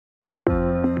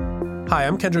Hi,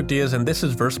 I'm Kendrick Diaz, and this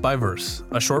is Verse by Verse,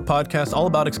 a short podcast all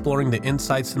about exploring the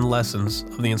insights and lessons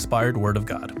of the inspired Word of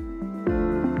God.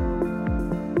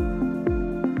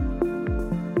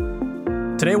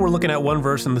 Today we're looking at one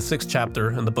verse in the 6th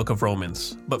chapter in the book of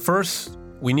Romans. But first,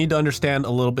 we need to understand a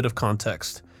little bit of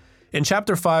context. In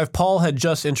chapter 5, Paul had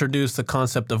just introduced the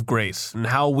concept of grace and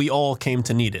how we all came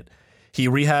to need it. He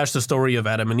rehashed the story of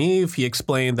Adam and Eve. He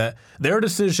explained that their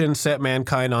decision set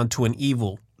mankind onto an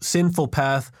evil, sinful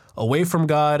path away from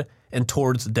God and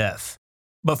towards death.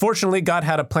 But fortunately, God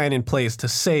had a plan in place to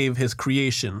save his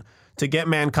creation, to get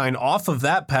mankind off of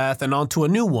that path and onto a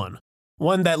new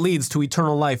one that leads to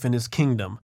eternal life in his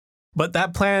kingdom. But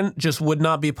that plan just would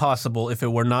not be possible if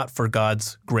it were not for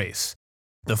God's grace,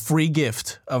 the free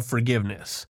gift of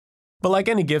forgiveness. But like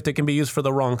any gift, it can be used for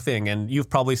the wrong thing, and you've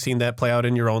probably seen that play out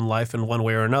in your own life in one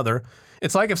way or another.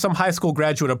 It's like if some high school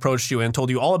graduate approached you and told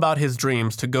you all about his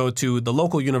dreams to go to the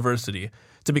local university,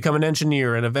 to become an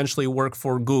engineer and eventually work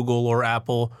for Google or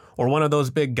Apple or one of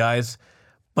those big guys,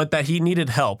 but that he needed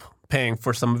help paying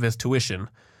for some of his tuition.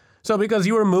 So because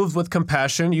you were moved with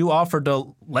compassion, you offered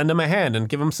to lend him a hand and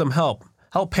give him some help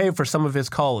pay for some of his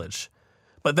college.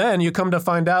 But then you come to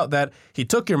find out that he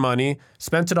took your money,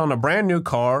 spent it on a brand new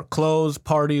car, clothes,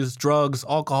 parties, drugs,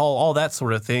 alcohol, all that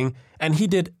sort of thing, and he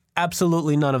did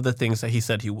absolutely none of the things that he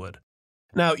said he would.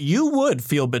 Now, you would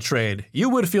feel betrayed. You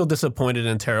would feel disappointed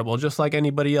and terrible, just like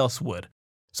anybody else would.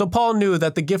 So Paul knew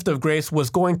that the gift of grace was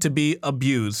going to be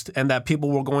abused and that people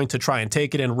were going to try and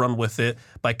take it and run with it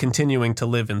by continuing to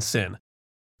live in sin.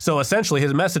 So essentially,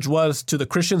 his message was to the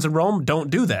Christians in Rome, don't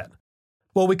do that.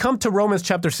 Well, we come to Romans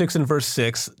chapter 6 and verse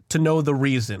 6 to know the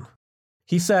reason.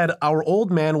 He said, our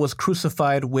old man was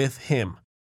crucified with him.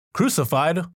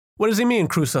 Crucified? What does he mean,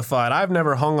 crucified? I've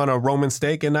never hung on a Roman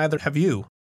stake, and neither have you.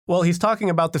 Well, he's talking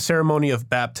about the ceremony of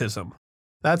baptism.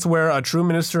 That's where a true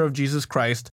minister of Jesus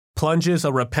Christ plunges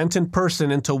a repentant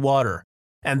person into water,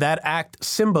 and that act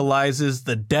symbolizes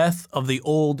the death of the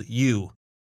old you,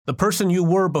 the person you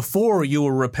were before you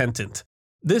were repentant.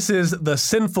 This is the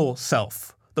sinful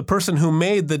self, the person who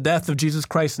made the death of Jesus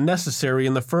Christ necessary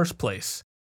in the first place.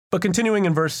 But continuing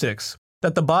in verse 6,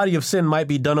 that the body of sin might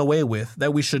be done away with,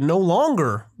 that we should no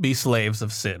longer be slaves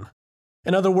of sin.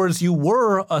 In other words, you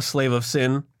were a slave of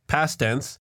sin, past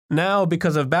tense. Now,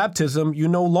 because of baptism, you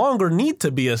no longer need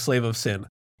to be a slave of sin.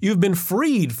 You've been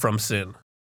freed from sin.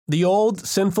 The old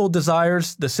sinful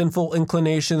desires, the sinful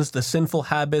inclinations, the sinful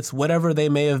habits, whatever they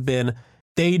may have been,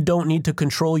 they don't need to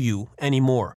control you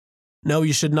anymore. No,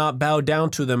 you should not bow down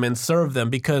to them and serve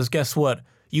them because guess what?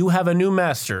 You have a new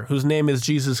master whose name is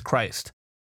Jesus Christ.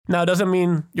 Now, it doesn't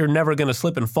mean you're never going to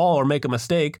slip and fall or make a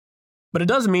mistake, but it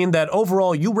does mean that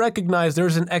overall you recognize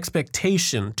there's an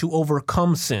expectation to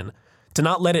overcome sin, to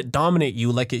not let it dominate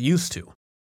you like it used to.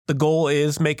 The goal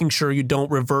is making sure you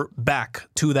don't revert back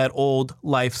to that old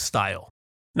lifestyle.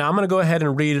 Now, I'm going to go ahead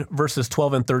and read verses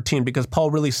 12 and 13 because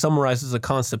Paul really summarizes the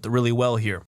concept really well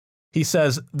here. He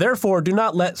says, therefore, do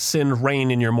not let sin reign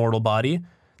in your mortal body,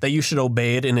 that you should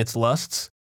obey it in its lusts,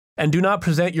 and do not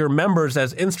present your members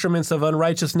as instruments of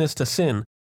unrighteousness to sin.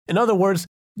 In other words,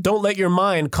 don't let your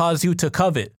mind cause you to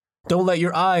covet. Don't let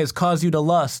your eyes cause you to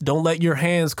lust. Don't let your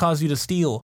hands cause you to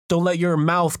steal. Don't let your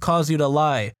mouth cause you to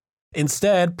lie.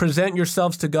 Instead, present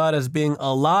yourselves to God as being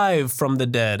alive from the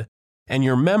dead, and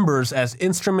your members as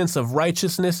instruments of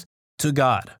righteousness to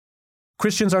God.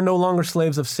 Christians are no longer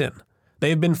slaves of sin. They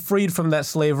have been freed from that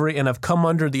slavery and have come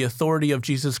under the authority of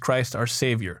Jesus Christ, our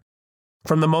Savior.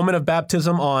 From the moment of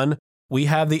baptism on, we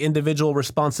have the individual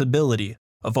responsibility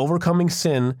of overcoming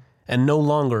sin and no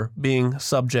longer being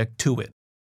subject to it.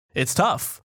 It's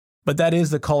tough, but that is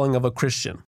the calling of a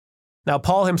Christian. Now,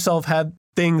 Paul himself had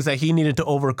things that he needed to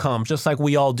overcome, just like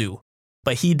we all do,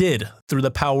 but he did through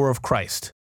the power of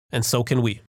Christ, and so can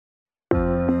we.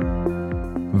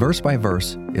 Verse by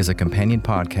Verse is a companion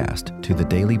podcast to the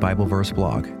Daily Bible Verse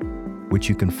blog, which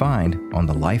you can find on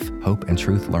the Life, Hope, and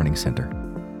Truth Learning Center.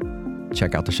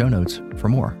 Check out the show notes for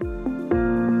more.